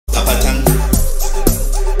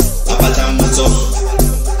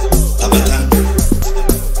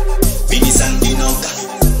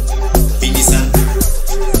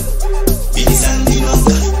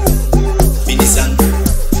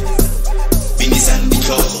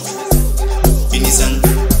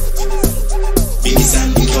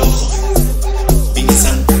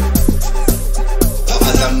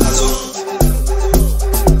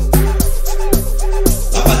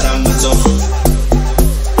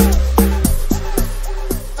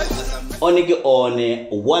on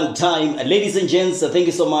one time. Ladies and gents, thank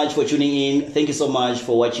you so much for tuning in. Thank you so much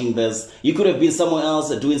for watching this. You could have been somewhere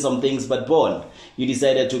else doing some things, but born, you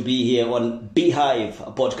decided to be here on B-HIVE,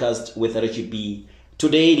 a podcast with Archie B.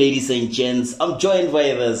 Today, ladies and gents, I'm joined by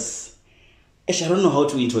this. I don't know how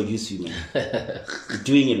to introduce you, man. You're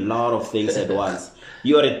doing a lot of things at once.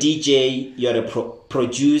 You are a DJ, you are a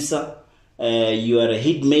producer, you are a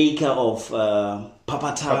hit maker of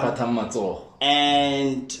PHAPHATHANG.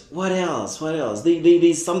 And what else?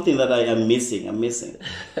 There's something that I am missing.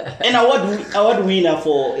 And award winner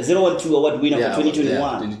for 012 award winner for 2021.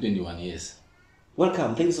 Yeah, 2021, yes.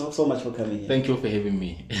 Welcome. Thank you so much for coming here. Thank you for having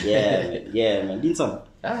me. Yeah, man. Did some?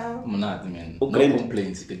 I'm not, man. No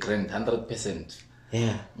complaints. The grand 100%.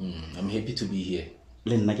 Yeah. I'm happy to be here.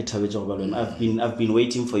 I've been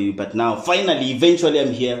waiting for you, but now finally, eventually,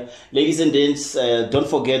 I'm here. Ladies and gents, don't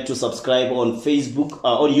forget to subscribe on Facebook,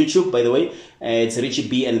 on YouTube, by the way. It's Richie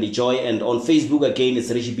B and Deejaying, and on Facebook again, it's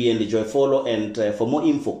Richie B and Deejaying. Follow and for more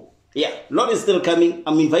info. Yeah, lot is still coming.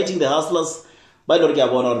 I'm inviting the hustlers, by the way,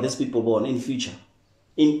 or these people born in future,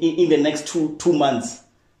 in the next two months.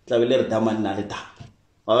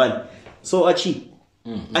 Alright. So Archie,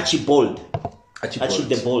 Archie Bold, Archie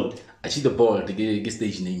the Bold. Archie the Bold, the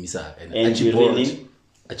stage name is and Archie Bold.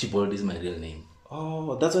 Archie Bold is my real name.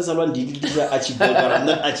 Oh, that's why someone did Archie Bold, but I'm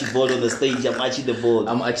not Archie Bold on the stage. I'm Archie the Bold.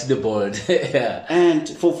 I'm Archie the Bold. Yeah. And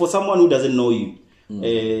for someone who doesn't know you,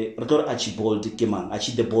 Archie Bold Kemang,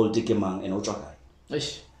 Archie the Bold Kemang, and Ochaka.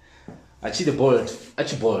 Archie the Bold,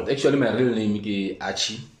 Archie Bold. Actually, my real name is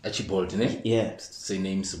Archie Bold, ne? Yeah. Say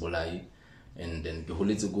name is Bolai. And then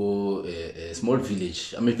we to go a small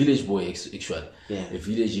village. I'm a village boy, actually. Yeah. A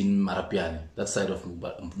village in Marapiani, that side of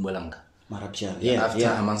Mpumalanga. Marapiani. Yeah. After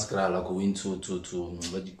Hamanskrala, I go into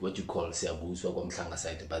what you call Siabu, Mtlanga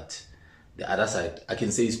side. But the other side, I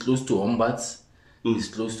can say it's close to Hombats, it's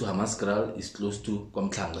close to Hamaskral, it's close to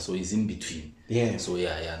Komtlanga, so it's in between. Yeah. So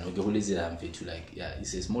yeah. No, it's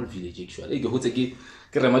a small village actually.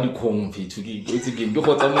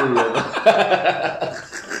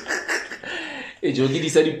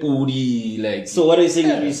 Like, so what are you saying?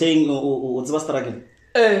 You're saying what's the struggle?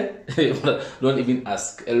 Don't even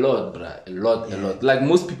ask. A lot, bruh. A lot. Like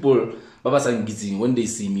most people, Baba Sangizing, when they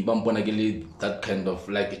see me, that kind of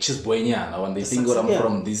like a chess boy, when they think I'm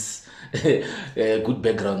from this good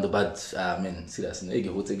background, but man, seriously,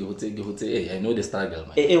 I know the struggle,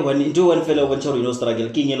 man. When you do one fellow, when you know struggle,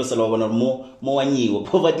 King Yellow Salon or more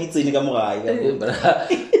poverty in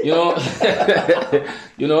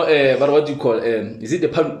but what do you call is it the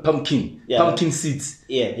pumpkin? Yeah. Pumpkin seeds.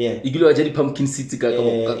 Yeah. You go actually pumpkin seeds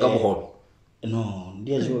No,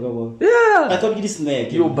 yeah. I thought you did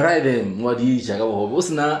snake. You buy them. What you was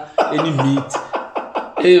not any meat.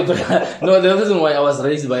 No, the reason why I was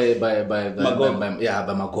raised by Magog. Yeah.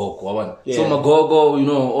 So Magog,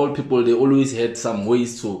 all people, they always had some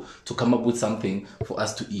ways to come up with something for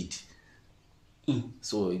us to eat.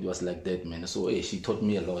 So it was like that, man. So she taught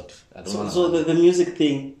me a lot. So the music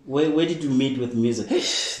thing, where did you meet with music?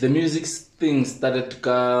 The music thing started to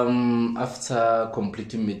come after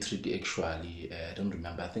completing matric, actually. I don't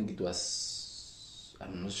remember. I think it was,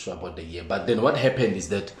 I'm not sure about the year. But then what happened is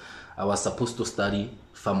that I was supposed to study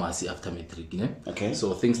pharmacy after matric, Okay.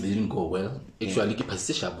 So things didn't go well. Actually,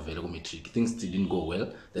 things didn't go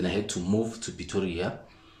well. Then I had to move to Pretoria.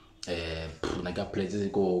 I got places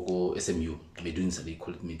go SMU. Medunsa, they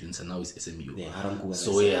call it Medunsa. Now it's SMU. Yeah, Harangua.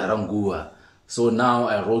 So Harangua. So now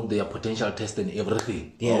I wrote their potential test and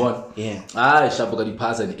everything. Yeah. Shabagadi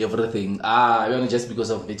pass and everything. Just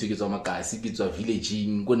because of matric, it's a village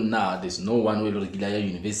in now. There's no one will regular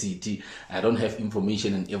university. I don't have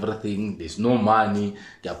information and everything. There's no money.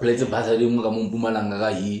 There are places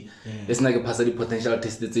it's like a passing potential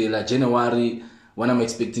test. It's like January when I'm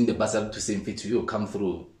expecting the bursary to send fit to you come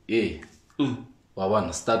through.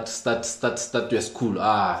 Start your school.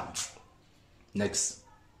 Next.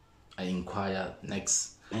 I inquire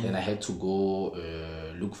next. Then I had to go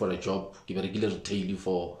look for a job, give a regular retail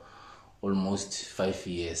for almost 5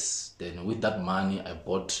 years. Then with that money, I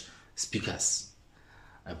bought speakers.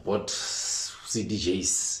 I bought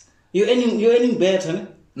CDJs. You're earning better,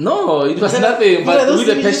 No, it was nothing. But with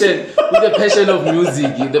the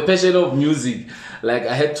passion of music, like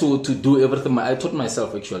I had to do everything. I taught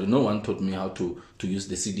myself actually. No one taught me how to use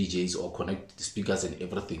the CDJs or connect the speakers and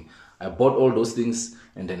everything. I bought all those things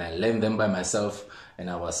and then I learned them by myself. And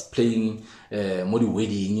I was playing Modi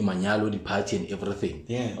wedding, Manyalo, the party and everything.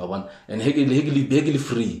 Yeah. And hegely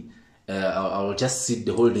free. I'll just sit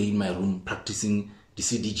the whole day in my room practicing the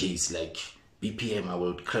CDJs like BPM. I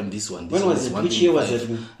will cram this one. When was it? Which year was it?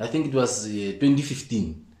 I think it was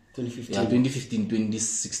 2015. 2015. Yeah, 2015,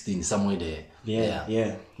 2016, somewhere there.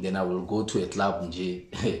 Yeah. Then I will go to a club and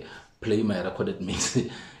play my recorded mix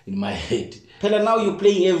in my head. Pella, now you're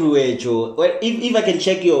playing everywhere, Joe. Well, if I can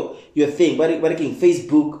check your thing, but can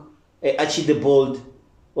Facebook, Archie the Bold,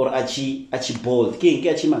 or Archie Bold.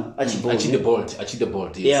 Archie man, Archie Bold. Archie the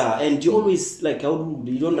Bold. Yes. Yeah, and you always like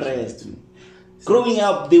you don't rest. Growing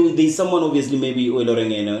up, there's someone obviously maybe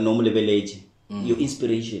normal village. Your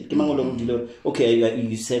inspiration. Okay,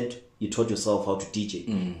 you said you taught yourself how to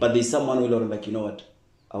DJ, but there's someone who like, you know what,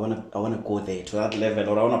 I wanna go there to that level,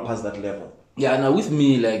 or I wanna pass that level. Yeah, now with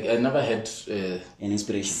me, like I never had an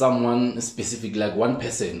inspiration. Someone specific, like one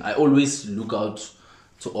person. I always look out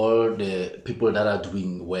to all the people that are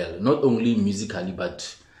doing well, not only musically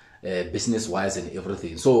but business-wise and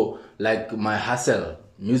everything. So, like my hustle,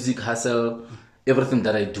 music hustle, everything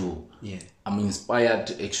that I do. Yeah. I'm inspired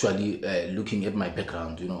actually looking at my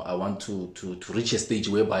background. You know, I want to reach a stage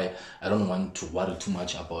whereby I don't want to worry too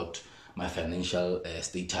much about my financial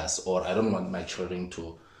status, or I don't want my children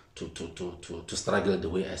to struggle the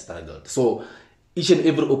way I struggled. So each and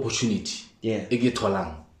every opportunity, I get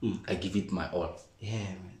I give it my all.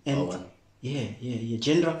 Yeah, man. And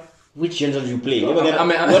genre. Which genre do you play? When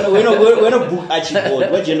I book Archie Bold,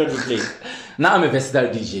 what genre do you play? Now I'm a versatile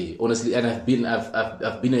DJ, honestly, and I've been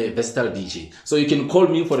a versatile DJ. So you can call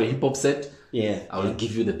me for a hip hop set. Yeah, I will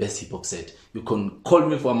give you the best hip hop set. You can call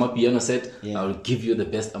me for a piano set. Yeah. I will give you the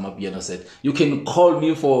best piano set. You can call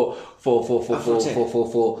me for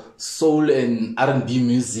soul and R&B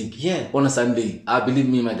music. Yeah. On a Sunday, believe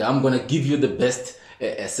me, my guy, I'm gonna give you the best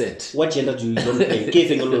set. What genre do you don't play?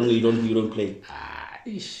 K-thing alone you don't play.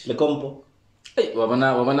 Le compo. Hey,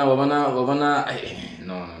 wabana.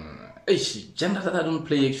 No. Genre that I don't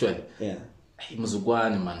play actually. Yeah.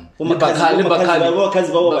 Muzugwani man.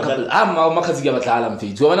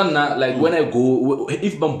 Like when I go,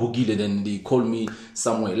 if Bambugile, then they call me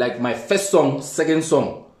somewhere. Like my first song, second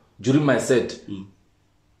song during my set,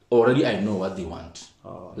 already I know what they want.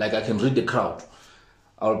 Oh. Like I can read the crowd.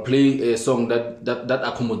 I'll play a song that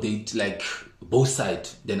accommodate like both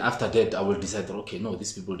sides. Then after that, I will decide, okay, no,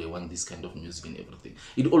 these people, they want this kind of music and everything.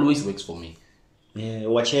 It always works for me. Yeah,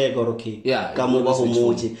 okay. Yeah,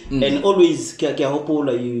 and always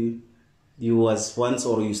you was once,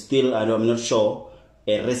 or you still, I'm not sure,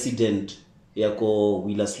 a resident Yako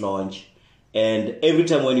Wheeler's Lounge. And every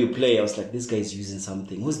time when you play, I was like, this guy is using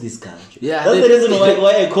something. Who's this guy? Yeah, that's the reason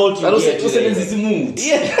why I called you.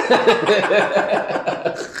 Yeah.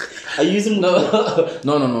 Are you using no.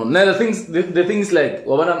 Now the things like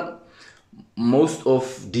most of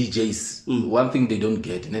DJs, one thing they don't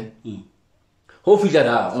get, hopefully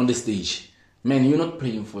on the stage, man, you're not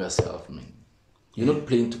playing for yourself, man. You're not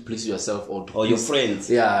playing to please yourself or to please your friends.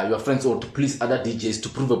 Yeah, your friends, or to please other DJs to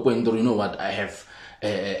prove a point, or you know what, I have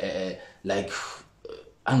like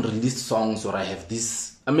unreleased songs, or I have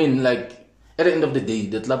this. I mean, like at the end of the day,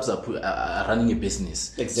 the clubs are running a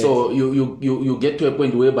business. Exactly. So you get to a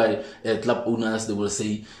point whereby club owners, they will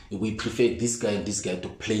say, we prefer this guy and this guy to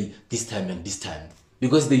play this time and this time,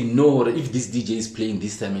 because they know if this DJ is playing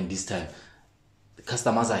this time and this time, the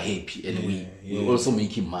customers are happy, and we also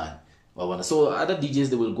make him mad. So other DJs,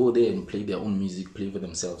 they will go there and play their own music, play for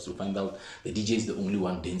themselves. To find out the DJ is the only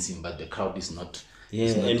one dancing, but the crowd is not.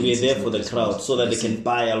 Yeah, and we're there for the crowd so that they can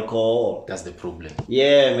buy alcohol. That's the problem.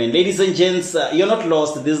 Yeah, man. Ladies and gents, you're not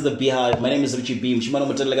lost. This is the B-HIVE. My name is Archie Beam.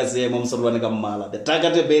 The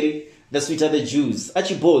Tagate Berry, the sweeter the juice.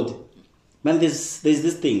 Archie Bold. Man, there's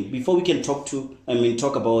this thing. Before we can talk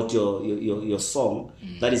about your song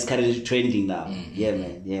that is currently trending now. Yeah,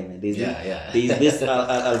 man. There's this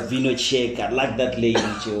albino chick. I like that lady,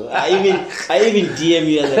 Joe. I even DM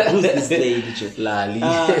you as like, who's this lady, Joe?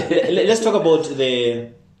 Let's talk about the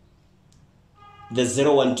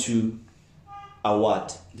 012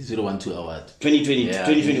 award. The 012 award. 2020,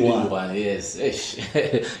 2021. Yes.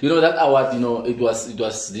 You know that award, it was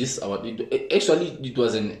this award. It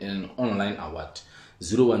was an online award.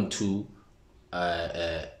 012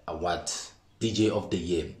 award, DJ of the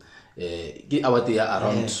year. The award there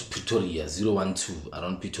around Pretoria, 012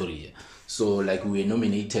 around Pretoria. So like we were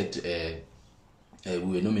nominated,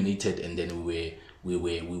 and then we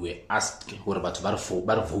were asked what about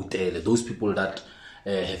vote those people that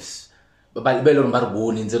have. But they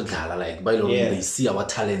see our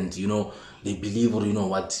talent, they believe, or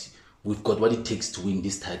what, we've got what it takes to win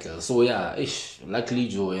this title. So luckily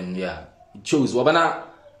Joe, and it shows.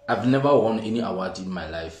 I've never won any award in my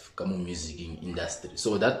life, come music industry.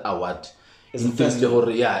 So that award is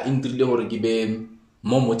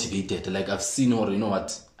more motivated. Like I've seen, or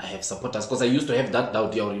what, I have supporters, because I used to have that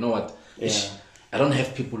doubt, I don't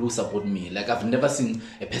have people who support me. Like I've never seen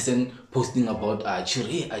a person posting about Archie,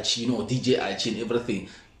 hey Archie, DJ Archie and everything.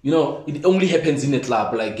 It only happens in a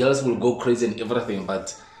club. Like girls will go crazy and everything,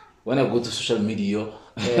 but when I go to social media,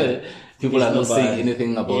 people are not saying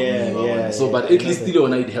anything about me. So, but at least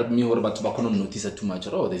still, it helped me. But I couldn't notice it too much.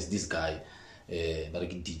 Oh, there's this guy,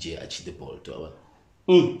 DJ Archie the Bold.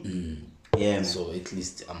 Yeah, man. So at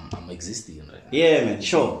least I'm existing, right? Yeah, man.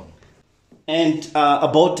 Sure. And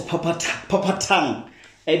about PHAPHATHANG,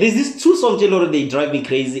 there's these 2 songs they drive me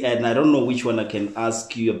crazy, and I don't know which one I can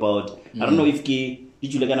ask you about. I don't know if did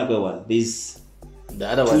you like another one? There's the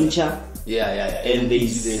other one. Yeah. And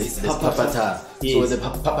there's PHAPHATHANG. So the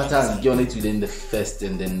PHAPHATHANG, you need to then the first,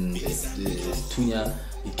 and then Tunya.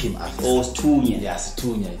 It came after. Oh, it's Tunya. Yes,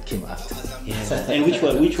 Tunya. It came after. Yeah. And which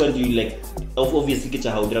one do you like? Obviously, get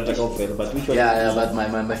your house, but which one? Yeah, but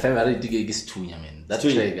my favorite is Tunya, man. That's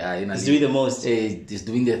track. It's doing the most. It's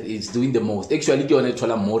doing the most. Actually, you want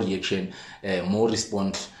to more reaction, more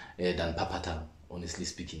response than PHAPHATHANG, honestly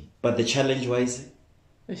speaking. But the challenge wise,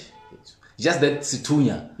 just that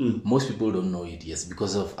Tunya, most people don't know it. Yes,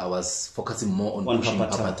 because of I was focusing more on pushing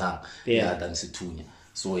PHAPHATHANg than Tunya.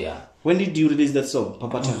 So yeah. When did you release that song,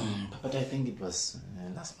 PHAPHATHANg? PHAPHATHAng, I think it was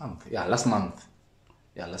last month. Yeah, last month.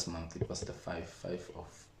 It was the 5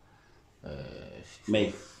 of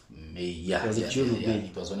May. Yeah. Was it June or May?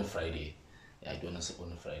 It was on a Friday. Yeah, it was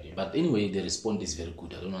on a Friday. But anyway, the response is very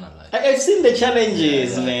good. I don't want to lie. I've seen the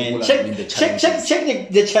challenges, man. Check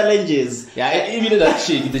the challenges. Yeah, even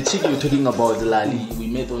the chick you're talking about, Lali,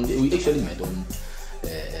 we actually met on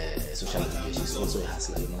social media. She's also a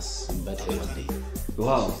hustler. You must invite her one day.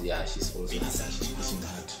 Wow. She's also a hustler. She's pushing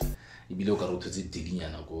hard. I think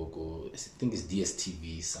it's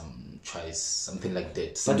DSTV, some choice, something like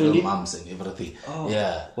that. Single moms and everything. Oh,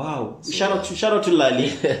 yeah. Wow. So, shout out to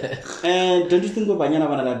Lali. And don't you think we're going to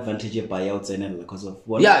have an advantage of buyouts and because of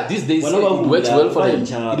what? Yeah, these days it works well for them.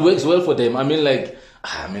 It works well for them. I mean,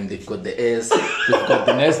 they've got the ass, they've got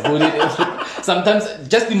the nice body. Sometimes,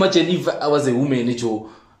 just imagine if I was a woman,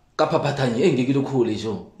 no,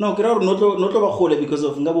 not because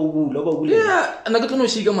of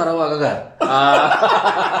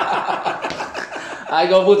I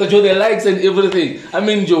got both the likes and everything. I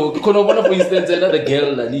mean, Joe, for instance, another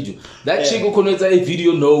girl that chick who connects a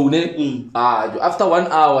video after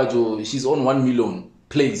 1 hour, Joe, she's on 1 million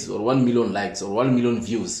plays or 1 million likes or 1 million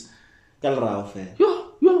views. Yo.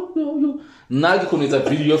 Now you connect a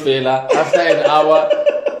video fella after an hour.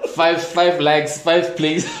 5 likes, 5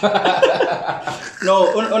 plays.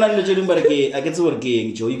 No, on I get to work,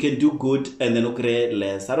 Joe. You can do good and then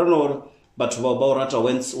less. I don't know, but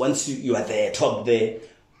once you are there, top there.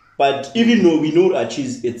 But even though we know Archie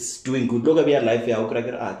it's doing good, look at your life here.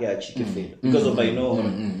 Because of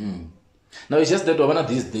No, it's just that one of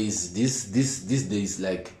these days,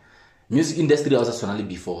 like music industry was actually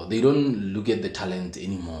before. They don't look at the talent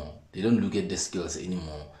anymore. They don't look at the skills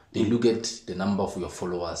anymore. They look at the number of your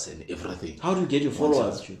followers and everything. How do you get your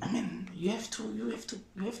followers? I mean, you have to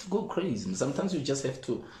go crazy. Sometimes you just have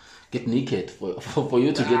to get naked for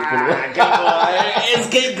you to get followers. Come on,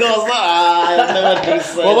 SK goes. I'll never do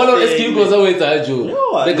so. SK goes away,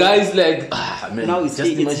 the guy is like, man. Now it's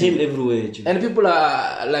him everywhere. Joe. And people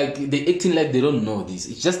are like, they acting like they don't know this.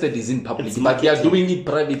 It's just that it's in public, but they are doing it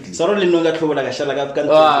privately. So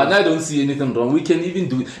I don't see anything wrong. We can even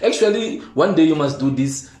do it. Actually, one day you must do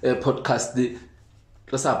this podcast.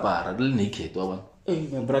 Naked. I'll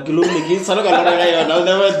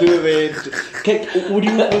never do it. Would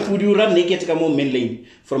you run naked main lane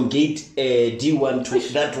from gate D1 to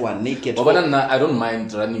that one naked? I don't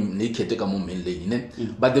mind running naked main lane.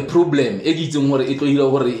 But the problem is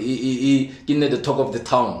the talk of the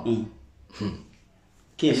town.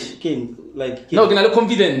 No,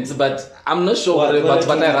 confidence, but I'm not sure what I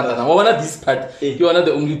rather. One of this part, you are not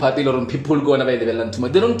the only party or people go on available.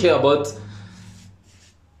 They don't care about.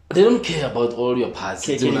 They don't care about all your parts.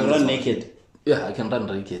 Can you run naked? Yeah, I can run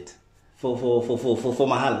naked. For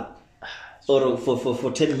mahal? Or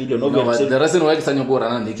for 10 million? No, but the reason why I go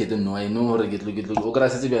run naked, no, I know how to get look. Okay, I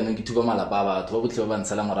said to be to Malababa, to what you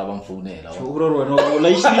Salam Arabam phone.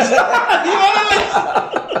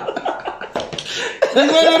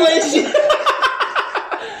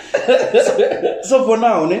 So for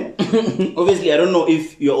now, obviously, I don't know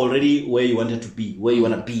if you're already where you wanted to be, where you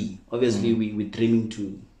want to be. Obviously, we're dreaming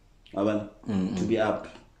to be up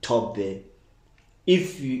top there.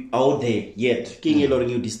 If you are out there yet,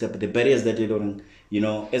 the barriers that you're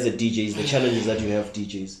as a DJ, the challenges that you have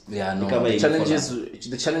DJs. Yeah, no, the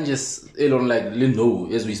challenges,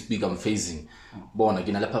 as we speak, I'm facing.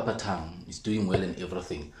 PHAPHATHANG is doing well and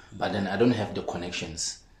everything, but then I don't have the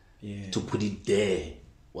connections. to put it there.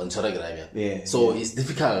 Yeah, so it's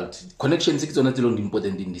difficult. Connections is not only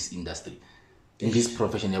important in this industry, in this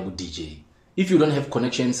profession of DJ. If you don't have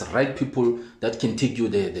connections, right people that can take you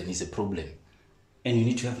there, then it's a problem. And you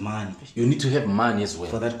need to have money. You need to have money as well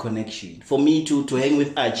for that connection. For me to hang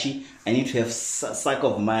with Archie, I need to have sack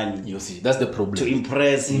of money. You see, that's the problem. To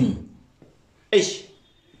impress him. Ish.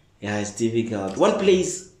 Yeah, it's difficult. One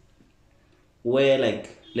place where, like,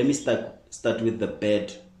 let me start with the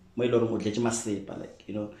bed. Like,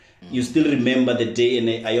 you know, you still remember the day in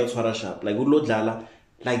a Ayotwara shop.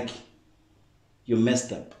 Like, you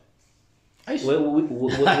messed up. When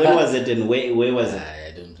was it and where was it?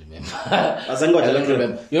 I don't remember. I don't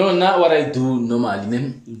remember. You know, now what I do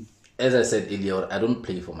normally, as I said earlier, I don't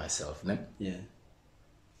play for myself. Yeah.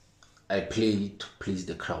 I play to please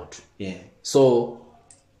the crowd. Yeah. So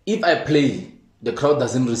if I play, the crowd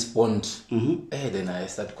doesn't respond, then I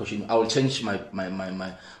start questioning. I will change my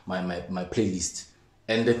playlist.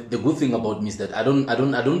 And the good thing about me is that I don't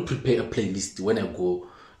prepare a playlist when I go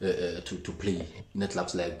to play in the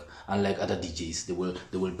clubs. Like unlike other DJs, they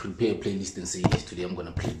will prepare a playlist and say, yes, today I'm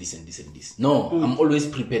gonna play this and this and this. No, I'm always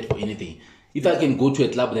prepared for anything. If I can go to a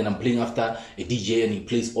club and I'm playing after a DJ and he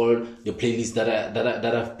plays all the playlists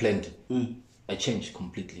that I've planned, I change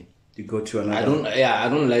completely. You go to another. I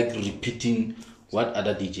don't like repeating what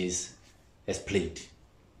other DJs has played.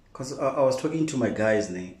 Because I was talking to my guys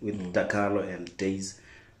with Dakalo and Days.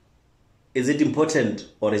 Is it important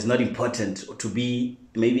or is not important to be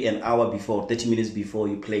maybe an hour before, 30 minutes before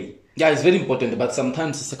you play? Yeah, it's very important, but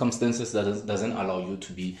sometimes the circumstances doesn't allow you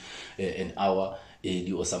to be an hour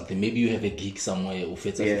early or something. Maybe you have a gig somewhere or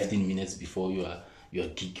 15 minutes before your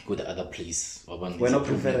gig go to other place. We're not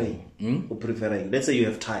preferring. Let's say you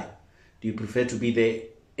have time. Do you prefer to be there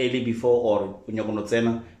early before, or when you're going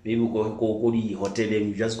to maybe go to the hotel and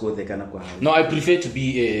you just go there? No, I prefer to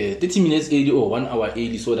be 30 minutes early or 1 hour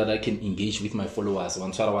early so that I can engage with my followers.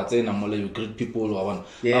 Once you greet people, I want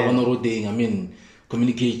to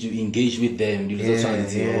communicate, you engage with them.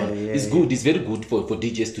 It's good. It's very good for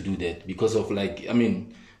DJs to do that because of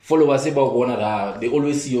followers about one another. They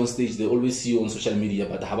always see you on stage, they always see you on social media,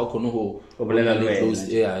 but have a close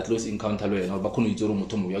encounter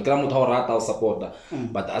support,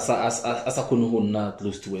 but as a not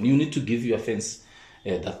close to, and you need to give your fans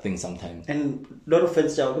that thing sometimes. And a lot of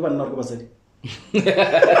fans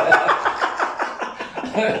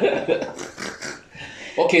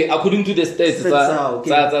okay, according to the stats,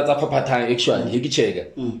 that's PHAPHATHANG actually.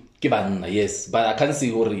 Yes, but I can't say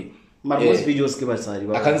worry. Most videos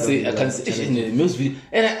I can't say most video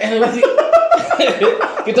and I think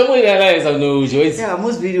yeah,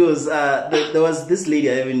 most videos there was this lady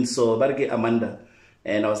I even saw, Amanda,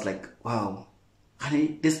 and I was like, wow,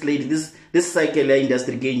 honey, this lady, this cycle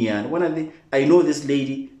industry Kenyan. I know this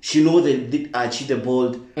lady, she know the Archie the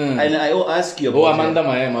Bold, and I ask you about Amanda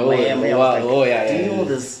Mayema. Do you know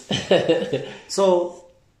this? So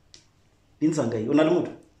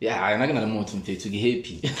yeah, I'm not gonna motivate him to get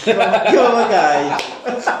happy. You're a guy.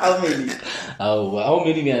 How many? How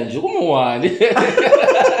many men? You come on.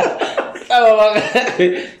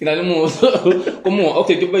 Come on.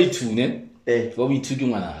 Okay, give me 2, ne? For me 2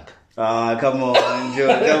 gimanak. Come on, Joe.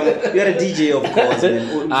 You're a DJ, of course,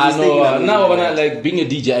 man. I know. Now, when I like being a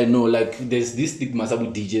DJ, I know like there's this stigma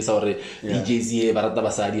with DJs or DJs here, Barata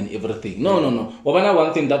Basadi and everything. No.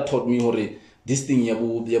 One thing that taught me, this thing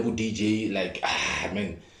yabu DJ, like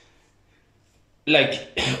man.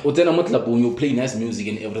 Like, you play nice music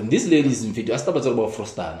and everything. These ladies in video, about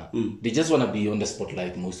Frostana. They just want to be on the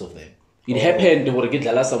spotlight, most of them. It happened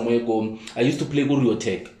somewhere. I used to play with Rio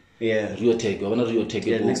Tech. Yeah. Rio Tech.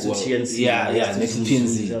 Next to TNC. Yeah, next to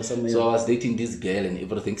TNC. So I was dating this girl and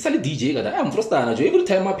everything. Sali DJ, I'm Frostana. Every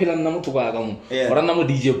time I play a number to Bagam or a number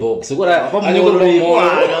DJ box. So I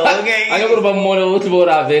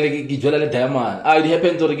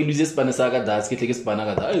happened to use Spanasaga, that's getting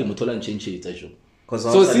Spanaga, Mutola and change it.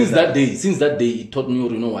 So since that day, it taught me, you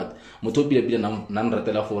know what, Motopia be a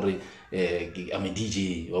non-ratella for I'm a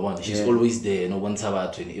DJ. She's always there, no one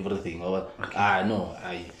Sabat and everything. No,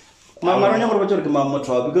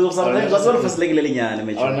 because of sometimes that's what first like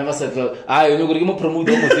Lilian. I'll never settle. I know you promote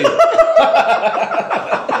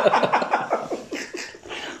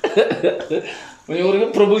when you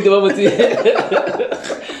were promote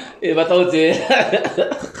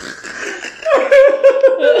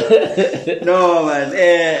no man,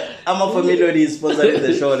 I'm a familiar sponsoring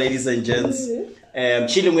the show, ladies and gents.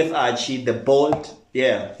 Chilling with Archie the Bold.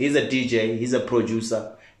 Yeah, he's a DJ, he's a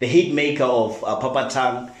producer, the hit maker of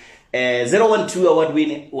PHAPHATHANG, 012 award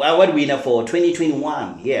winner for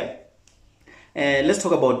 2021. Yeah. Let's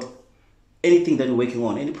talk about anything that you're working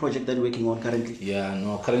on? Any project that you're working on currently? Yeah,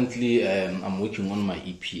 no, currently I'm working on my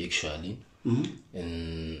EP actually.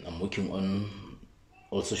 And I'm working on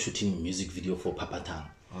also shooting a music video for PHAPHATHANG.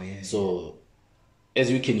 Oh yeah. So as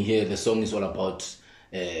you can hear, the song is all about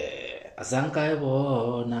so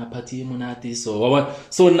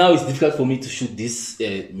now it's difficult for me to shoot this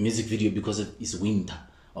music video because it's winter.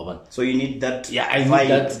 So you need that. Yeah, I vibe.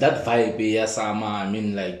 need that vibe. Yeah, summer. I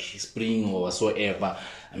mean, like spring or whatsoever.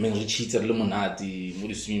 I mean, Richie Lemonati,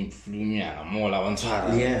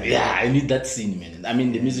 yeah, I need that scene, man. I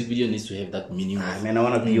mean, the music video needs to have that meaning. Man, I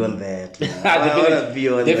want to be on that.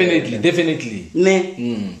 Definitely.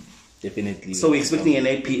 Definitely. So we're expecting an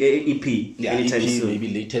EP yeah, anytime EP, soon. Maybe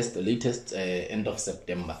latest end of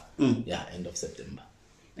September. Yeah, end of September.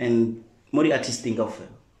 And what do the artists think of it?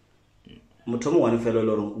 Mutomo one fellow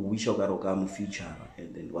loro uwisho garoka mu feature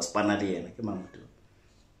and then was panali yena ke mamuto.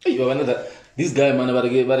 You know that this guy man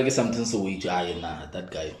barage something so wait that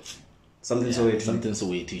guy. Something so wait.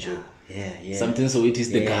 Yeah. Something so it is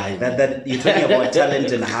the guy. That you're talking about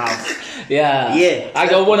talent and half. Yeah. I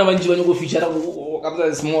got one when you go feature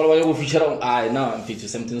small when you go feature now I'm feature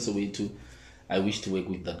something so way too. I wish to work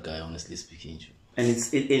with that guy, honestly speaking. And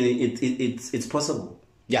it's possible.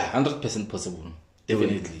 Yeah, 100% possible.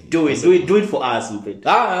 Definitely. Do it for us, man.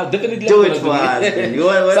 Definitely. Do it for us, man.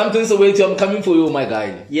 Something so wait, I'm coming for you, my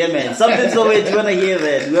guy. Yeah, man. Something so wait. We wanna hear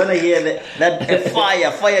that. We wanna hear that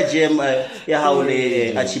fire gem.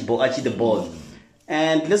 Archie the Bold.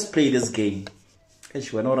 And let's play this game.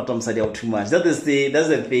 We're not too much. That's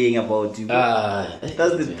the thing about you.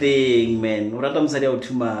 That's the thing, man. We're not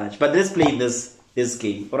too much. But let's play this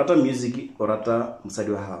game. Orata music, orata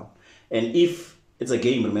msadi how. And if it's a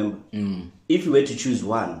game, remember. If you were to choose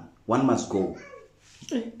one must go.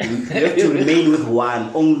 You have to remain with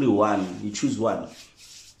one, only one. You choose one.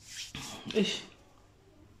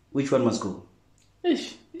 Which one must go?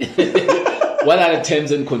 What are the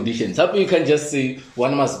terms and conditions? How you can just say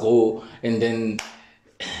one must go and then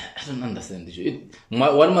I don't understand this.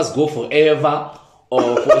 One must go forever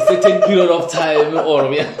or for a certain period of time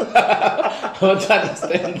or I don't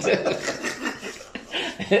understand.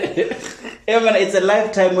 Even it's a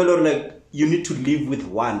lifetime or like you need to live with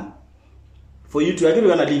one. For you to actually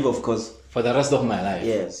want to live, of course. For the rest of my life.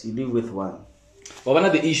 Yes, you live with one. But one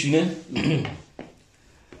of the issue,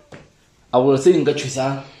 I will say in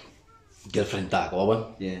Gachusa girlfriend tag.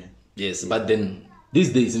 Yeah. Yes, but then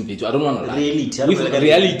these days in future, I don't want to lie. With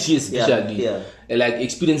reality especially. Yeah. Like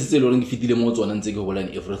experiences already fitile moto and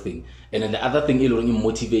everything. And then the other thing already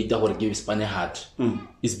motivate or give Spanish heart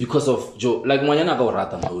is because of Joe. Like Manyana go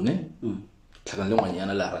rata and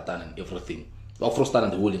everything.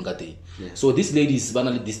 So these ladies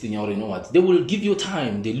banally this thing you know what? They will give you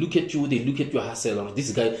time, they look at you, they look at your hustle, or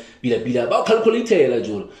this guy bila about calculator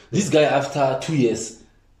Joe. This guy after 2 years,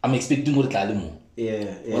 I'm expecting more more.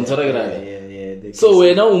 Yeah. So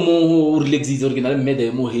when now more relaxes original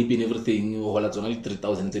made more happy and everything, or only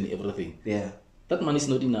 3,000 and everything. Yeah. That money is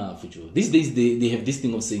not enough for you. These days they have this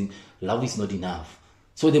thing of saying love is not enough.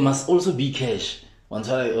 So there must also be cash. So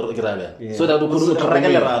that because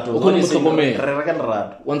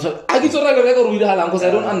I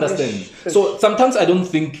don't understand. So sometimes I don't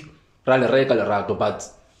think but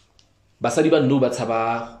basadiba no but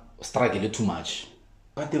struggle too much.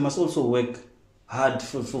 But they must also work hard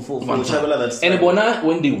for that's and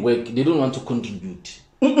when they work, they don't want to contribute.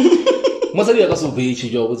 Masari akaso bechi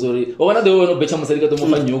job sorry. Ona de wono becha masari ka to mo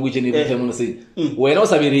fanyo go jeni every time say. Wena o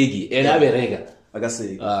saberegi and aberega.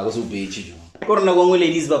 Akase. Akaso bechi jo. Korona go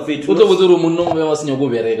ladies ba fetu. Uto bozoro munno me wasinyo go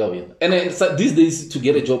berega we. And these days to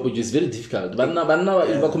get a job which is very difficult. But now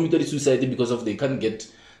is committed suicide because of they can't get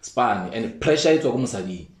span and pressure it to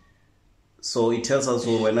musadi. So it tells us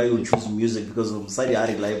when I will choose music because of Musadi are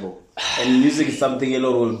reliable. And music is something a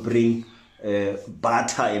lot will bring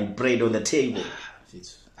butter and bread on the table.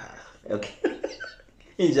 Okay.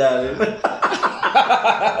 Enjoy.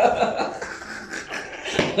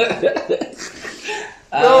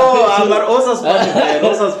 But also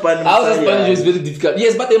Spanish is very difficult.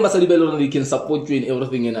 Yes, but Ambassador Bellon can support you in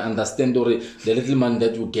everything and understand the little man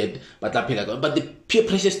that you get. But the peer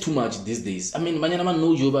pressure is too much these days. I mean, Manana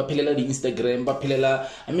know you, but Pelela the Instagram, but Pelela.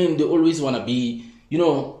 I mean, they always wanna be, you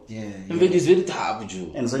know. And it's very tough,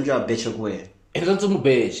 you. And some you are better way. And some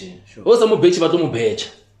beach. Also, some beach, but some beach.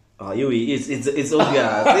 Oh, it's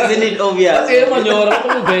obvious, isn't it obvious?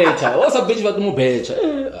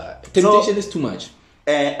 Temptation is too much.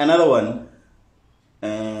 Another one.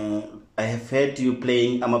 I have heard you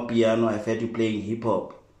playing amapiano. I've heard you playing hip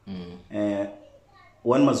hop.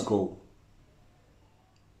 One must go.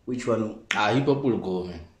 Which one? Hip hop will go,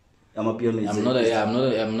 man. I'm a piano. I'm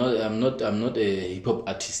not a hip hop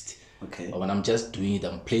artist. Okay. When I'm just doing it,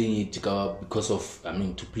 I'm playing it because of,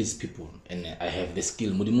 to please people, and I have the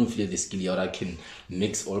skill. Mudimu feel the skill, I can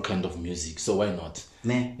mix all kind of music. So why not?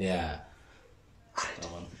 Ne. Yeah.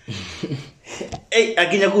 Hey,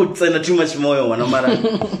 akinya kutsena too much moyo wana mara.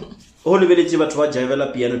 All village but what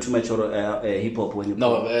jaivela piano too much or hip hop when you.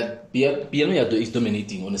 No, piano is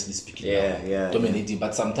dominating. Honestly speaking. Yeah. Dominating,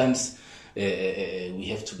 but sometimes. We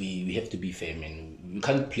have to be fair, man. We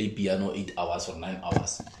can't play piano 8 hours or 9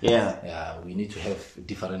 hours. Yeah, we need to have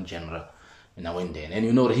different genre now and then. And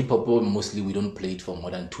hip hop mostly we don't play it for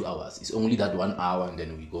more than 2 hours. It's only that 1 hour and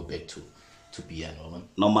then we go back to piano, man.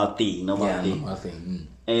 Normal thing.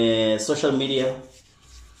 Social media,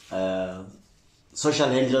 social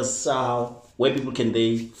handles, where people can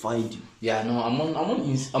they find you? Yeah, no, I'm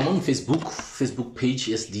on Facebook page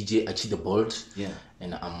as DJ Archie the Bold. Yeah.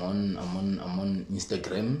 And I'm on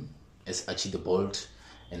Instagram as Archie the Bold,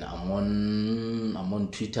 and I'm on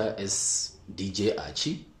Twitter as DJ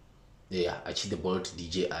Archie. Yeah, Archie the Bold,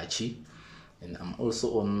 DJ Archie. And I'm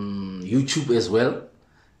also on YouTube as well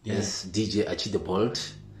as DJ Archie the Bold.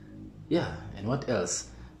 Yeah, and what else?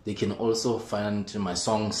 They can also find my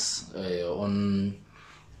songs on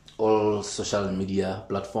all social media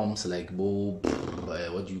platforms like what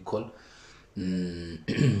do you call?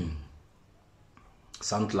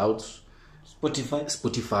 SoundCloud, Spotify,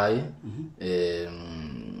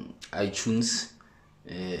 iTunes,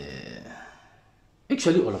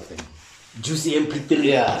 actually all of them. Juicy MP3.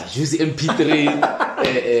 Yeah, Juicy MP3,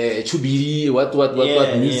 Chubiri, what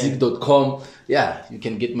music.com. Yeah, you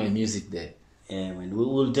can get my music there. Yeah, man, we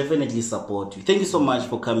will definitely support you. Thank you so much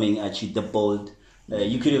for coming, Archie the Bold.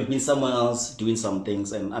 You could have been somewhere else doing some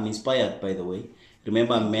things, and I'm inspired, by the way.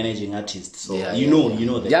 Remember, I'm managing artists, so you know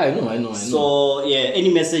that. Yeah, I know. So,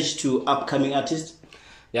 any message to upcoming artists?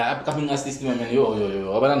 Yeah, upcoming artists, man.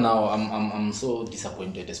 But now I'm so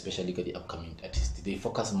disappointed, especially with the upcoming artists. They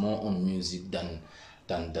focus more on music than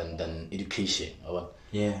education.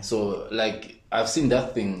 Yeah. So, like, I've seen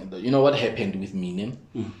that thing. You know what happened with me,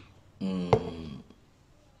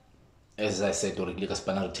 as I said already, like a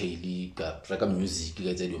spanner taili, like a music,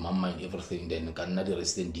 like your mama and everything. Then can not the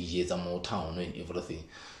resident DJ, some more town and everything.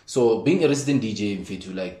 So being a resident DJ, in fact,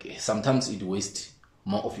 like sometimes it wastes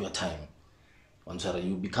more of your time. Once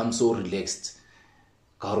you become so relaxed,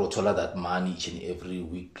 tola that money each and every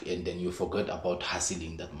week, and then you forget about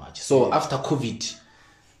hustling that much. So after COVID,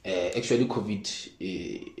 actually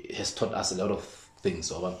COVID has taught us a lot of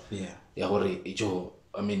things.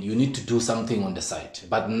 You need to do something on the side.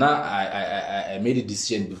 But now I made a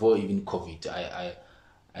decision before even COVID.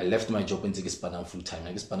 I left my job in Spana full time.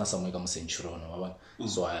 I Spana somewhere come century.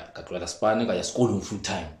 So I got Spana, I school full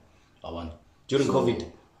time. During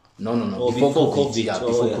COVID? No. Oh, before COVID. Yeah,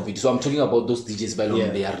 before COVID. So I'm talking about those DJs by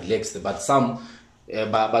they are relaxed, but some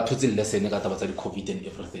but towards the lesson about COVID and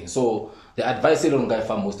everything. So the advice I don't guy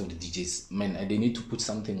for most of the DJs, man, they need to put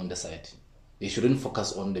something on the side. They shouldn't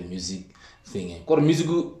focus on the music thing.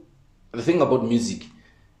 The thing about music,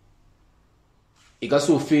 you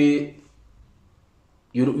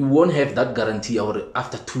won't have that guarantee.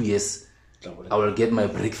 After 2 years, I will get my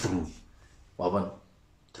breakthrough.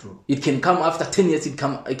 True. It can come after 10 years. It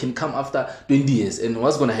can come after 20 years. And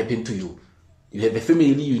what's going to happen to you? You have a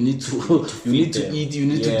family. You need to eat. You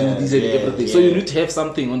need to do this and everything. So you need to have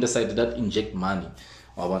something on the side that inject money.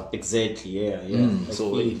 Exactly.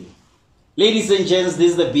 So. Ladies and gents,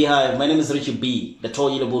 this is the B-HIVE. My name is Richie B, the tall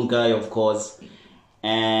yellow bone guy, of course.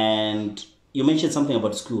 And you mentioned something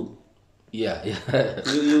about school. Yeah.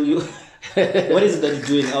 you what is it that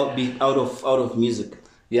you're doing out of music?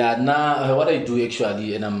 Yeah, now what I do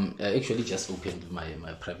actually, and I'm actually just opened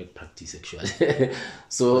my private practice actually.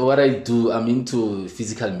 So what I do, I'm into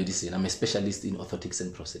physical medicine. I'm a specialist in orthotics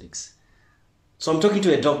and prosthetics. So I'm talking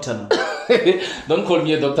to a doctor now. Don't call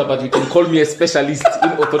me a doctor, but you can call me a specialist in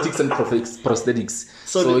orthotics and prosthetics.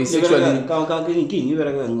 So it's actually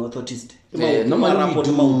orthotist.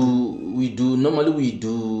 Normally we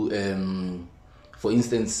do for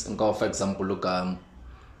instance, for example, look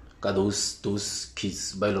those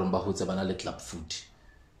kids by Lomba club food.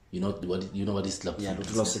 You know what is club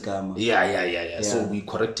food? Yeah. So we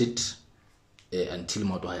correct it until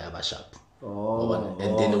Moto have sharp.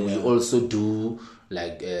 And then we also do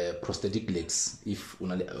like prosthetic legs if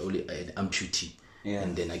only an amputee,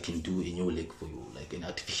 and then I can do a new leg for you, like an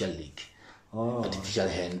artificial leg, artificial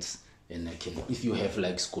hands, and I can, if you have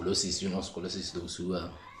like scoliosis, scoliosis, those who are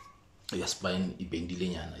your spine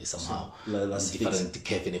is somehow different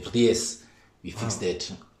curve and everything. Yes, we fix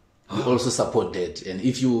that. We also support that. And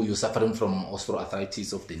if you're suffering from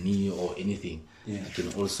osteoarthritis of the knee or anything, I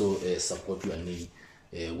can also support your knee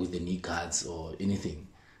with the knee guards or anything.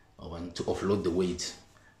 I want to offload the weight.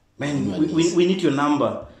 Man, we need your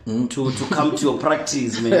number to come to your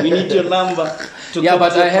practice, man. We need your number to come to your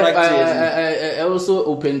practice. I also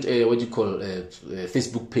opened a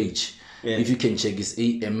Facebook page. Yeah. If you can check, it's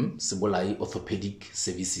AM Sibolai Orthopedic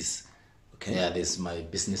Services. Okay. Yeah, there's my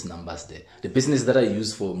business numbers there. The business that I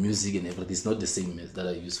use for music and everything is not the same as that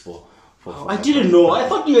I use for I didn't know. I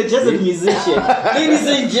thought you were just a musician. Ladies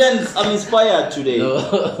and gents, I'm inspired today. No.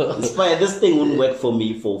 Inspired. This thing won't work for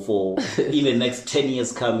me for in the next 10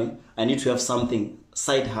 years coming. I need to have something,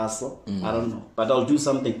 side hustle. I don't know. But I'll do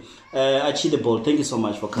something. Archie the Bold, thank you so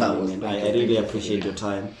much for coming. I really appreciate your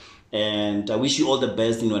time. And I wish you all the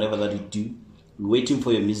best in whatever that you do. We're waiting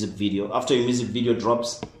for your music video. After your music video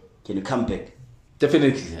drops, can you come back?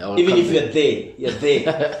 Definitely. Even if you're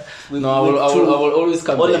there. No, I will always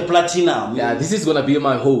come on back. The platinum. Yeah, this is gonna be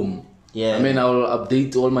my home. Yeah. I mean, I will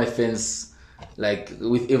update all my fans like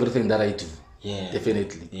with everything that I do. Yeah.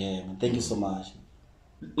 Definitely. Yeah. Thank you so much.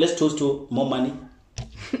 Let's toast to more money,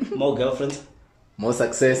 more girlfriends, more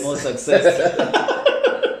success. More success.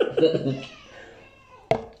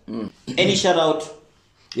 Any shout out?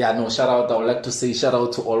 Yeah, no, shout out. I would like to say shout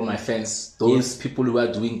out to all my fans, those people who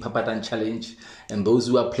are doing PHAPHATHANG challenge, and those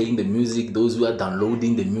who are playing the music, those who are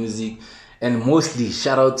downloading the music, and mostly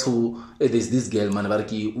shout out to there's this girl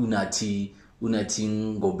Manabarki Unati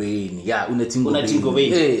Ngobeni. Yeah, Unati Ngobeni.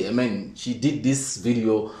 Hey, I mean, she did this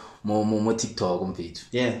video more TikTok on page.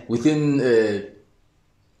 Yeah. Within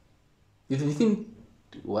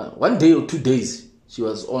 1 day or 2 days, she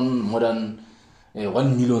was on more than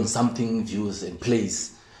 1 million something views and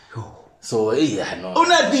plays. So yeah, no,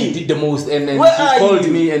 she did the most, and then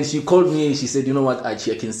she called me and she said, you know what,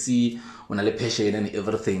 Archie, I can see when I passion and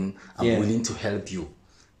everything, I'm willing to help you.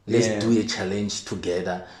 Let's do a challenge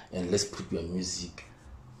together and let's put your music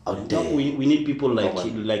out there. No, we need people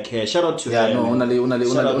like her. Shout out to her. Yeah,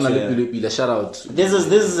 no, shout out. This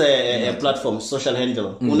is a platform, social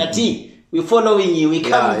handle. Unati. We're following you. We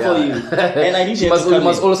come for you, and I need you to come. You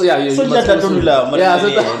must also,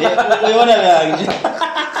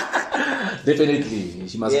 definitely,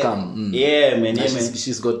 she must come. Yeah, man. Yeah, man.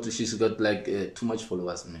 She's got like too much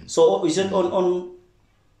followers, man. So is it on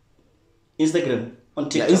Instagram, on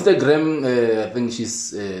TikTok? Yeah, Instagram. I think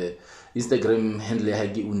she's Instagram handle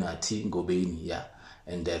Hagi Unati Ngobeni. Yeah,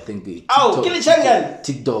 and I think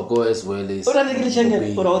TikTok as well as.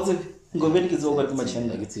 Ngobeni is over too much. No,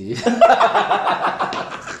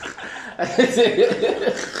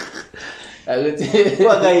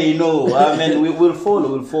 I mean we'll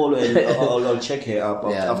follow, and I'll check her up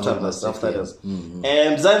after this.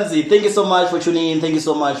 Zanzi, thank you so much for tuning in. Thank you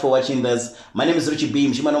so much for watching this. My name is Richie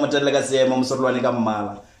Beam. Shimano matalaga sema musorwane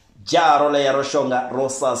kamala. Jaro la yaroshonga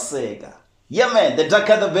rosa sega. Yeah, man. The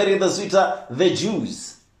darker the berry, the sweeter the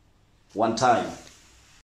juice. One time.